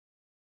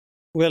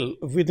Well,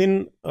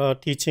 within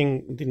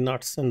teaching the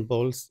nuts and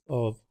bolts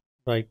of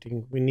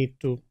writing, we need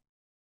to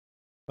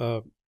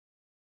uh,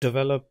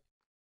 develop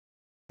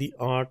the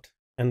art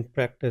and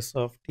practice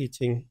of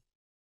teaching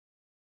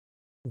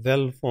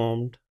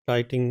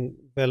writing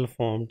well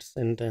formed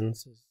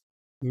sentences,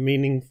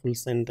 meaningful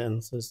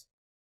sentences.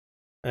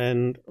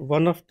 And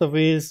one of the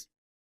ways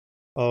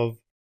of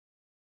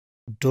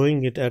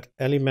doing it at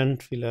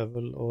elementary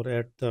level or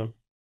at the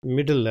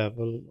middle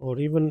level or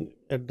even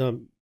at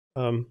the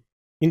um,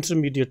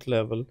 intermediate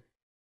level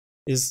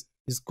is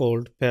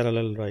called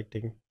parallel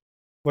writing.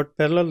 What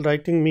parallel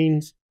writing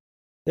means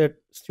that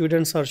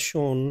students are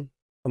shown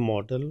a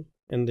model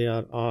and they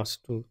are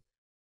asked to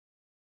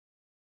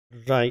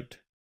write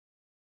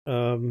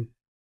um,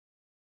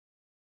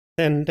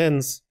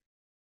 sentence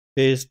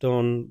based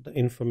on the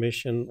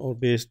information or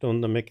based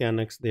on the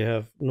mechanics they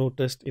have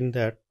noticed in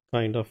that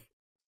kind of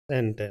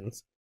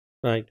sentence,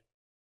 right?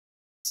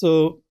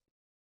 So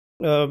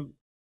um,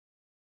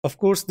 of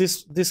course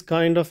this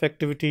kind of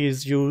activity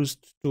is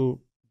used to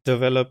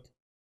develop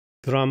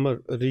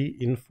grammar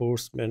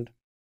reinforcement,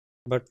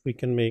 but we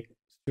can make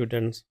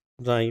students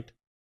write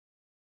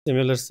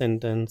similar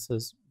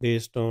sentences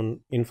based on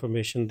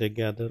information they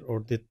gather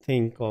or they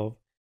think of,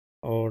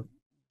 or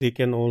they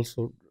can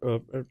also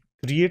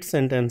create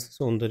sentences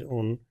on their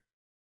own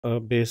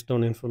based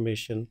on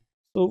information.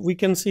 So we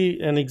can see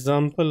an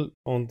example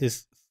on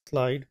this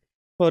slide.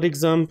 For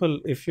example,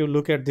 if you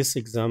look at this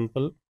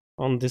example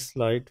on this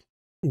slide,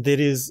 there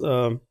is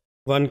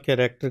one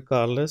character,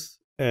 Carlos,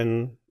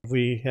 and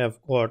we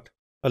have got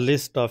a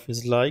list of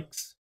his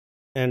likes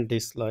and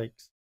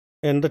dislikes.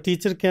 And the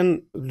teacher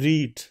can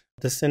read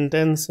the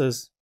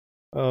sentences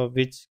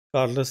which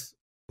Carlos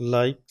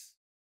likes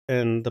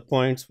and the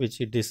points which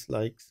he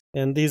dislikes.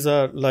 And these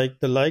are like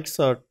the likes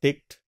are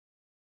ticked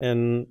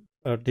and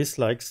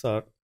dislikes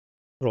are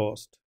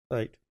crossed,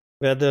 right?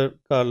 Whether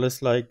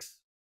Carlos likes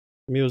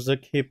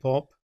music, hip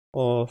hop,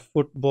 or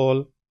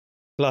football,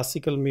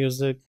 classical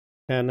music,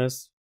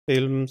 tennis,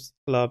 films,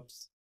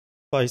 clubs,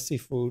 spicy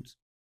foods.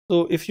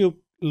 So if you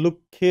look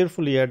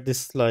carefully at this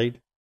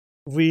slide,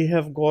 we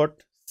have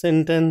got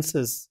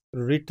sentences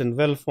written,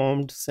 well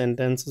formed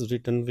sentences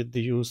written with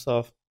the use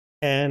of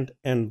and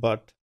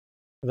but,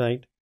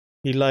 right?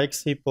 He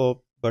likes hip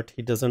hop, but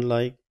he doesn't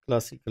like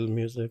classical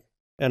music.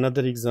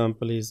 Another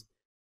example is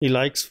he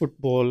likes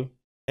football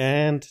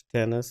and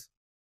tennis.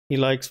 He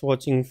likes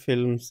watching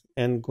films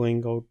and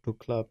going out to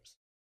clubs.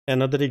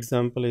 Another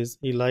example is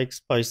he likes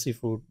spicy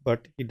food,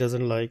 but he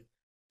doesn't like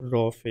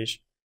raw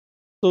fish.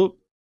 So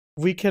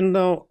we can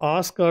now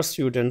ask our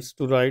students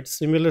to write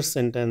similar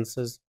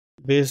sentences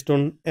based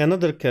on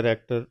another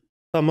character,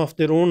 some of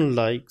their own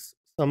likes,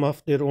 some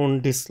of their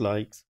own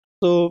dislikes.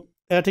 So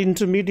at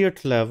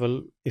intermediate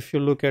level, if you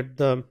look at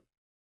the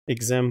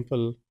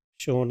example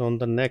shown on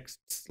the next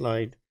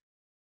slide,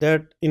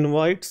 that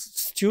invites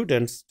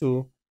students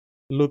to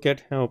look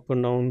at how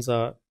pronouns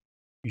are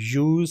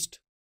used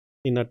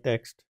in a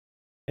text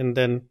and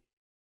then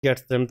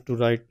gets them to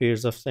write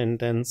pairs of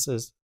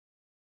sentences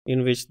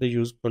in which they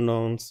use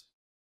pronouns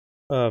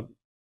uh,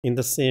 in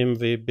the same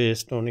way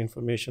based on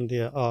information they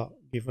are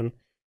given.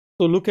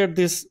 So look at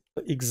this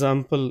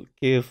example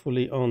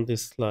carefully on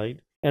this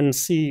slide and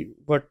see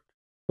what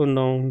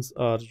pronouns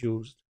are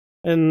used.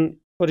 And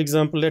for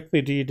example, let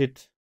me read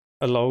it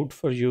aloud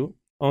for you.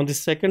 On the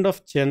 2nd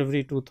of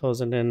January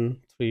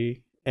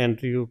 2003,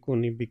 Andrew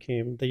Cooney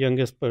became the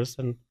youngest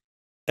person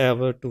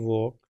ever to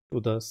walk to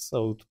the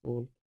South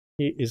Pole.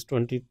 He is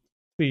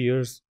 23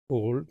 years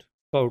old,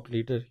 scout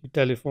leader. He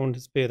telephoned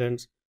his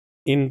parents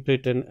in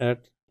Britain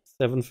at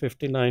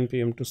 7:59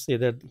 p.m. to say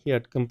that he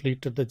had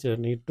completed the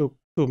journey. It took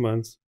 2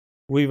 months.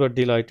 We were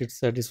delighted,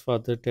 said his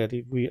father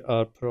Terry. We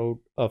are proud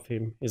of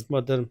him. His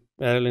mother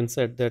Marilyn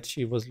said that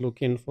she was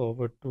looking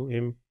forward to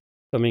him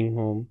coming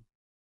home.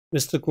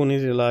 Mr. Cooney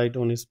relied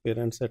on his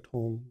parents at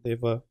home. They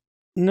were.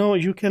 No,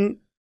 you can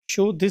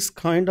show this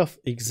kind of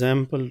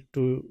example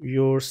to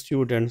your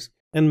students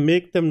and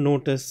make them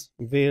notice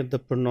where the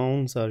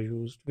pronouns are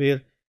used,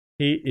 where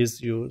he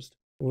is used,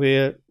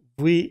 where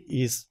we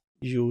is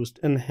used,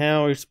 and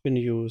how it's been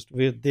used,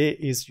 where they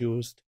is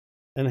used,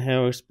 and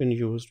how it's been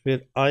used,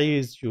 where I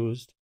is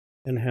used,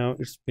 and how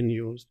it's been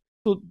used.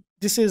 So,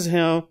 this is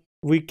how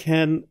we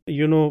can,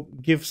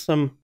 give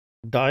some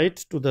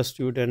diet to the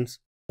students,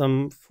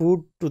 some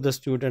food to the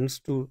students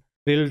to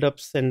build up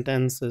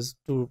sentences,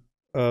 to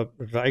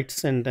write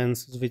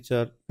sentences which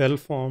are well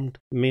formed,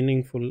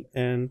 meaningful,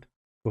 and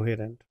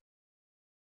coherent.